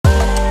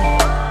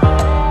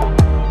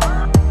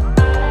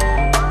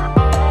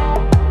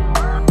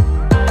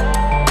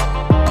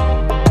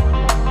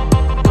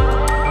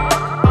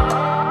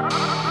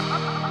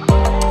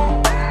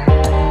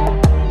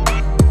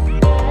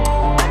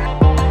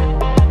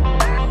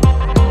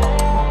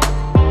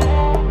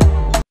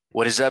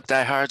What is up,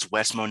 diehards?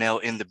 Wes Monell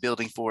in the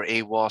building for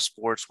AWOL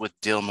Sports with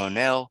Dill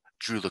Monell,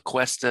 Drew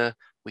LaQuesta.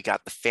 We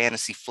got the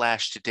Fantasy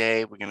Flash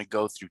today. We're going to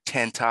go through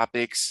 10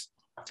 topics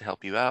to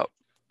help you out.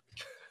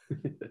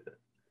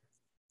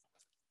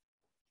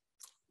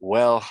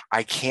 Well,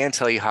 I can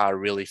tell you how I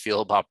really feel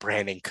about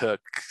Brandin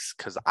Cooks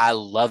because I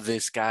love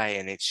this guy,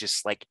 and it's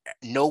just like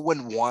no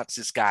one wants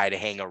this guy to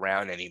hang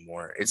around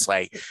anymore. It's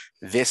like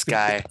this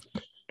guy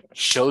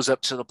shows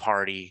up to the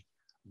party,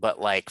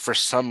 but like for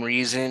some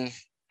reason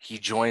he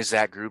joins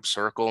that group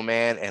circle,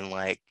 man, and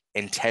like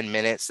in 10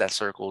 minutes that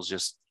circle's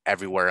just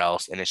everywhere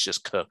else, and it's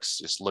just Cooks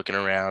just looking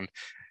around,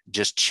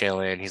 just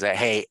chilling. He's like,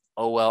 hey,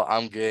 oh well,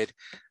 I'm good.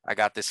 I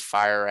got this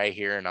fire right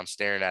here, and I'm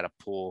staring at a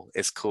pool.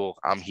 It's cool.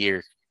 I'm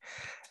here.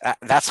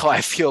 That's how I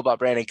feel about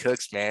Brandin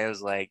Cooks, man.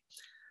 It's like,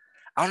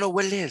 I don't know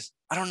what it is.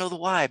 I don't know the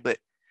why, but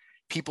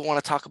people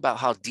want to talk about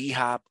how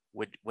D-Hop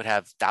would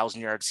have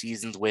 1,000-yard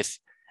seasons with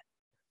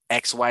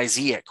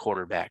XYZ at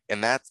quarterback.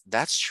 And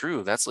that's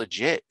true. That's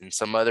legit. And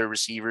some other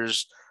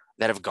receivers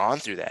that have gone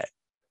through that.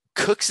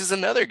 Cooks is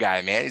another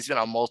guy, man. He's been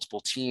on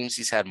multiple teams.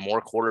 He's had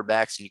more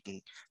quarterbacks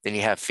than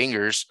you have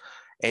fingers.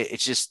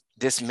 It's just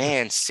this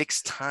man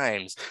 6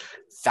 times,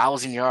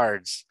 1,000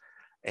 yards.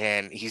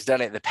 And he's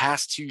done it the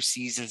past 2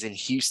 seasons in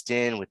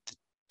Houston with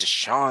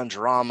Deshaun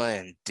drama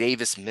and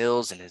Davis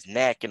Mills and his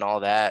neck and all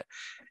that.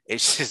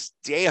 It's just,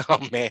 damn,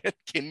 man.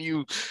 Can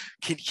you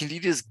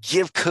just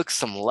give Cook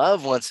some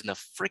love once in a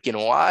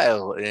freaking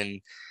while?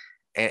 And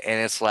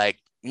it's like,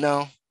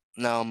 no.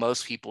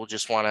 Most people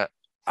just I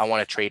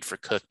want to trade for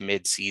Cook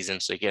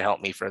mid-season so he can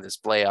help me for this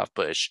playoff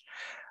push.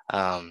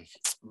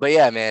 But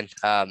yeah, man.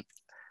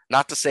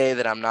 Not to say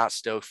that I'm not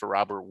stoked for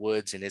Robert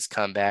Woods and his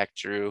comeback,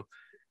 Drew.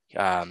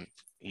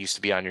 He used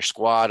to be on your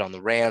squad on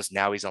the Rams.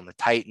 Now he's on the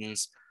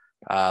Titans.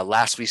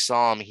 Last we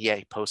saw him,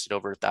 he posted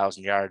over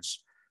 1,000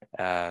 yards.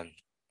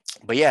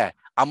 But yeah,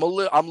 I'm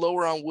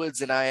lower on Woods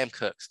than I am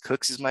Cooks.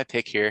 Cooks is my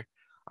pick here.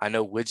 I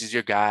know Woods is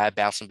your guy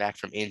bouncing back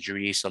from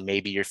injury, so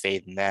maybe you're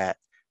fading that.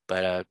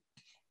 But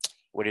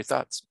what are your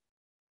thoughts?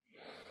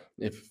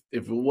 If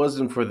it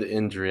wasn't for the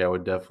injury, I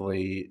would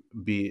definitely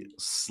be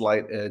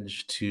slight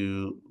edge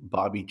to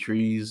Bobby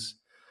Trees.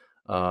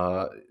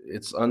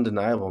 It's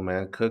undeniable,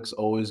 man. Cooks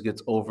always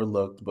gets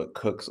overlooked, but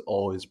Cooks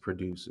always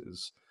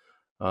produces.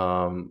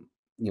 Um,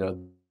 you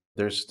know,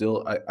 there's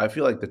still I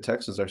feel like the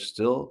Texans are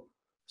still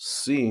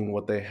seeing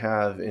what they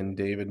have in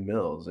David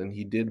Mills, and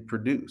he did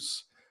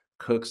produce.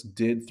 Cooks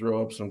did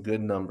throw up some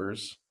good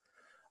numbers.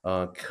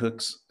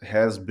 Cooks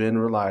has been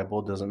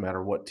reliable. Doesn't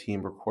matter what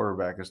team or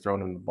quarterback is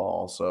throwing him the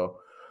ball. So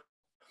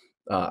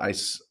uh, I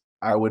s-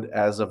 I would,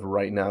 as of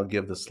right now,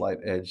 give the slight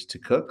edge to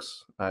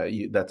Cooks.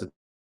 That's a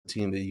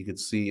team that you could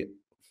see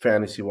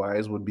fantasy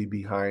wise would be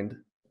behind,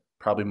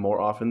 probably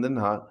more often than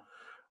not.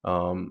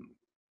 Um,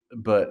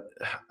 but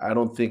I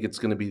don't think it's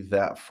going to be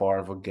that far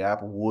of a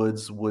gap.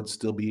 Woods would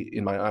still be,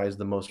 in my eyes,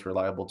 the most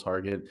reliable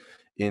target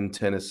in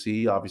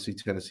Tennessee. Obviously,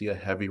 Tennessee, a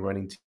heavy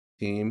running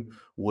team.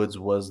 Woods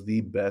was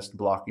the best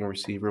blocking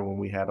receiver when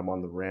we had him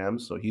on the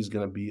Rams, so he's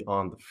going to be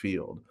on the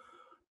field.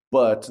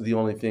 But the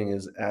only thing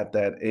is, at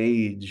that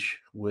age,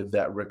 with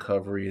that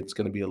recovery, it's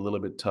going to be a little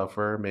bit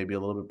tougher, maybe a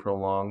little bit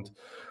prolonged.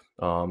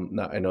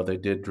 Now, I know they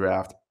did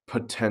draft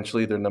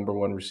potentially their number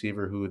one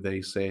receiver, who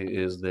they say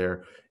is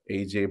their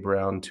AJ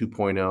Brown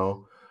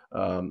 2.0.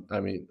 I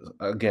mean,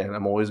 again,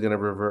 I'm always going to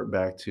revert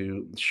back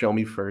to show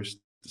me first.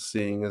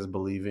 Seeing is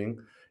believing.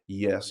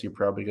 Yes, you're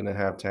probably going to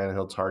have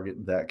Tannehill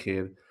target that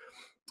kid.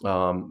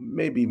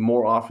 Maybe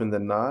more often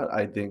than not,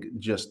 I think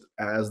just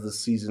as the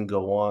season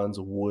go on,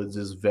 Woods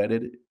is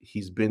vetted.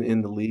 He's been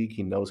in the league.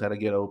 He knows how to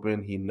get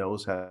open. He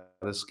knows how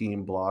to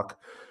scheme block.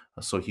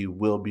 So he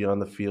will be on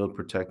the field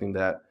protecting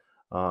that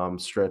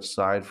stretch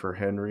side for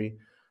Henry.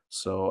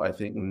 So I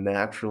think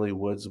naturally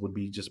Woods would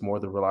be just more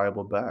the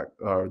reliable back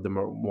or the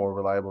more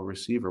reliable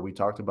receiver. We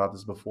talked about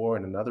this before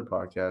in another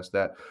podcast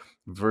that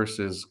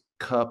versus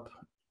Cup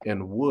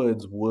and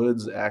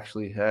Woods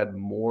actually had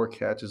more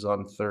catches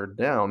on third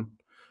down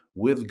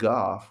with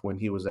Goff when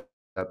he was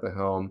at the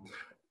helm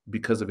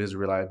because of his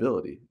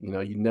reliability. You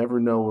know, you never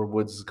know where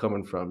Woods is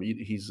coming from.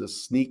 He's a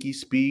sneaky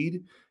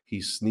speed,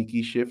 he's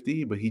sneaky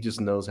shifty, but he just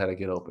knows how to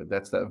get open.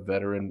 That's that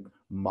veteran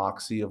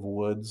moxie of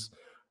Woods.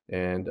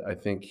 And I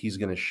think he's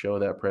going to show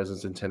that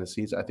presence in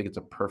Tennessee. So I think it's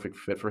a perfect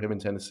fit for him in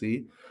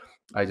Tennessee.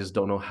 I just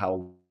don't know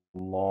how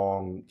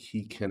long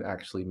he can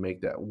actually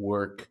make that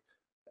work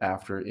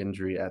after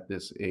injury at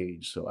this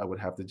age. So I would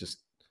have to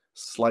just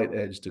slight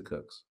edge to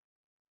Cooks.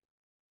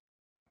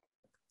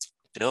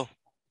 Bill?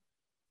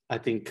 I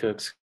think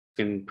Cooks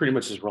can pretty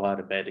much just roll out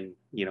of bed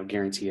and,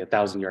 guarantee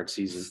 1,000-yard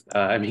season.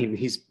 I mean,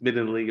 he's been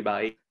in the league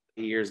about 8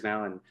 years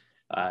now, and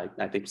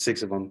I think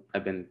 6 of them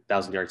have been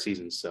 1,000-yard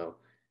seasons. So,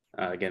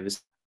 again,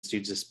 this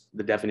dude's just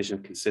the definition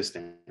of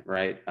consistent,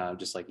 right?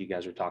 Just like you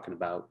guys are talking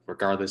about,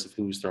 regardless of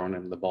who's throwing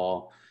him the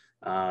ball,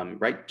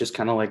 right? Just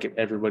kind of like if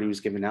everybody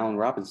was giving Allen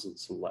Robinson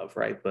some love,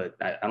 right? But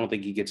I don't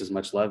think he gets as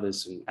much love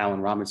as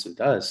Allen Robinson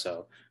does.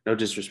 So no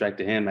disrespect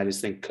to him. I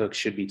just think Cook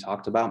should be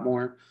talked about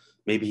more.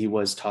 maybe he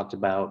was talked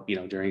about,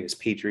 during his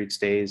Patriots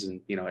days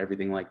and,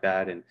 everything like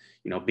that. And,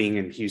 being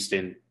in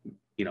Houston,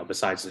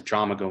 besides the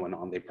drama going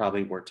on, they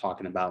probably were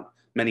talking about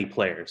many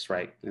players,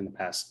 right, in the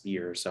past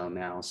year or so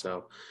now.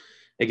 So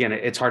again,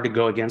 it's hard to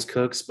go against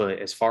Cooks, but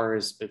as far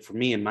as for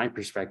me, in my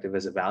perspective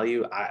as a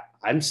value,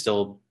 I'm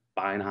still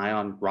buying high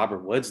on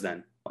Robert Woods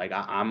then. Like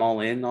I'm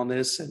all in on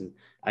this. And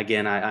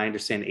again, I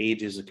understand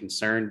age is a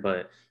concern,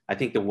 but I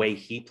think the way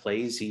he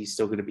plays, he's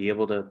still going to be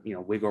able to,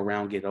 wiggle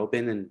around, get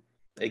open. And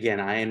again,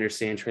 I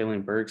understand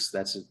Traylon Burks.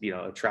 That's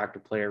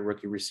attractive player,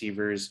 rookie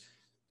receivers.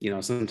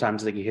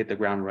 Sometimes they can hit the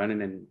ground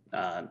running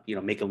and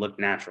make it look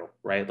natural,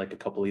 right? Like a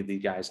couple of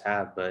these guys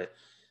have. But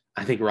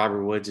I think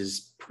Robert Woods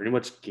is pretty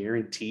much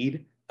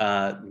guaranteed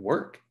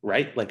work,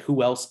 right? Like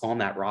who else on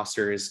that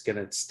roster is going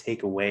to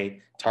take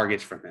away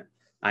targets from him?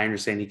 I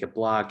understand he could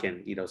block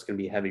and, it's going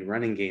to be a heavy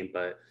running game,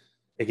 but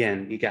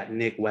again, you got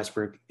Nick,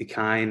 Westbrook,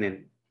 Kine,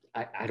 and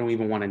I don't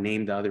even want to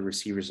name the other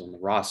receivers on the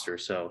roster.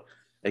 So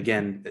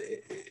again,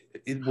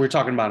 we're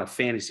talking about a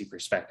fantasy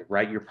perspective,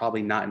 right? You're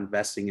probably not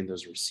investing in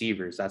those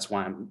receivers. That's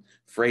why I'm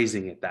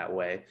phrasing it that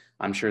way.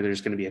 I'm sure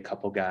there's going to be a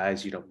couple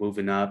guys,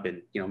 moving up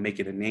and,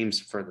 making a names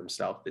for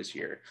themselves this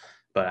year.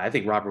 But I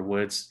think Robert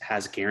Woods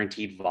has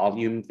guaranteed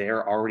volume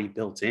there already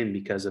built in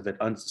because of an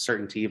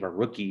uncertainty of a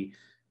rookie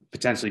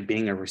potentially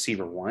being a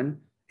receiver one.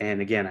 And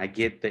again, I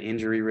get the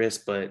injury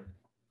risk, but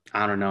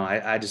I don't know.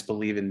 I just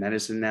believe in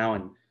medicine now.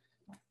 And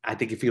I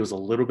think if he was a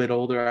little bit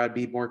older, I'd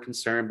be more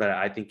concerned, but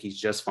I think he's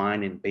just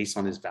fine. And based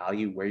on his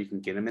value, where you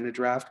can get him in a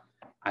draft,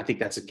 I think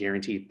that's a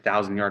guaranteed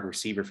 1,000-yard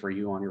receiver for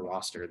you on your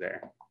roster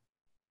there.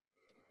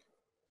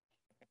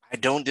 I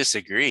don't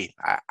disagree.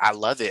 I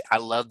love it. I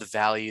love the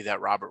value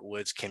that Robert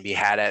Woods can be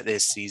had at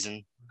this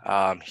season.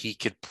 He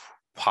could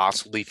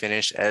possibly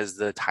finish as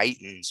the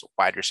Titans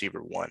wide receiver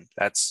one.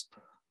 That's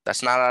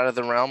not out of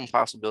the realm of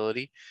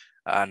possibility.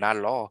 Not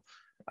at all.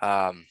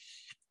 And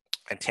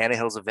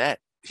Tannehill's a vet.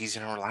 He's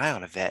going to rely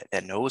on a vet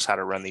that knows how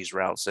to run these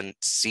routes and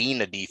seen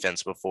a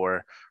defense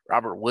before.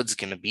 Robert Woods is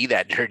going to be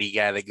that dirty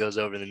guy that goes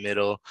over the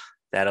middle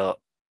that'll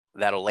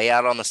lay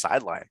out on the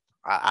sideline.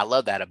 I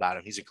love that about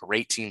him. He's a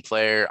great team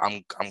player.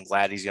 I'm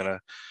glad he's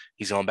gonna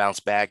bounce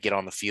back, get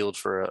on the field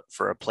for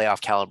a playoff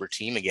caliber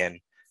team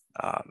again.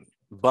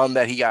 Bummed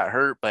that he got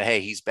hurt, but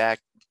hey, he's back.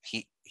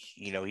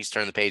 He's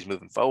turned the page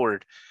moving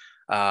forward.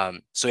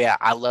 So yeah,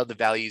 I love the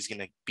value he's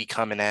gonna be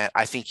coming at.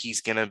 I think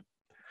he's gonna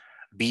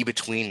be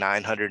between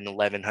 900 and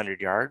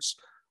 1,100 yards.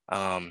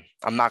 I'm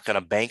not going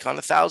to bank on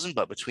 1,000,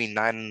 but between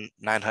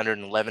 900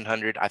 and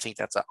 1,100, I think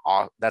that's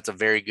a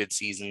very good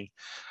season.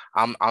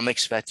 I'm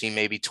expecting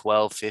maybe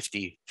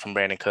 1,250 from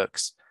Brandin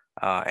Cooks,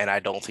 and I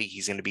don't think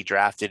he's going to be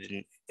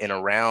drafted in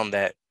a round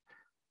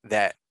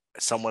that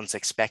someone's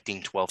expecting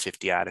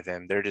 1,250 out of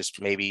him. They're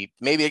just maybe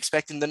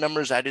expecting the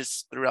numbers I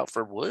just threw out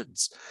for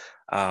Woods.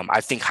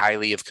 I think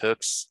highly of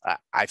Cooks.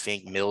 I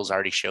think Mills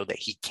already showed that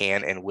he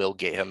can and will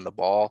get him the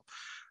ball.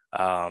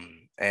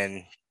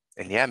 And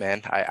yeah,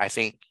 man, I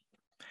think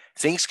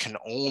things can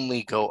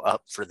only go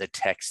up for the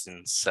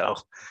Texans.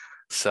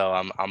 So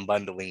I'm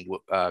bundling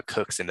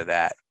Cooks into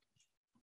that.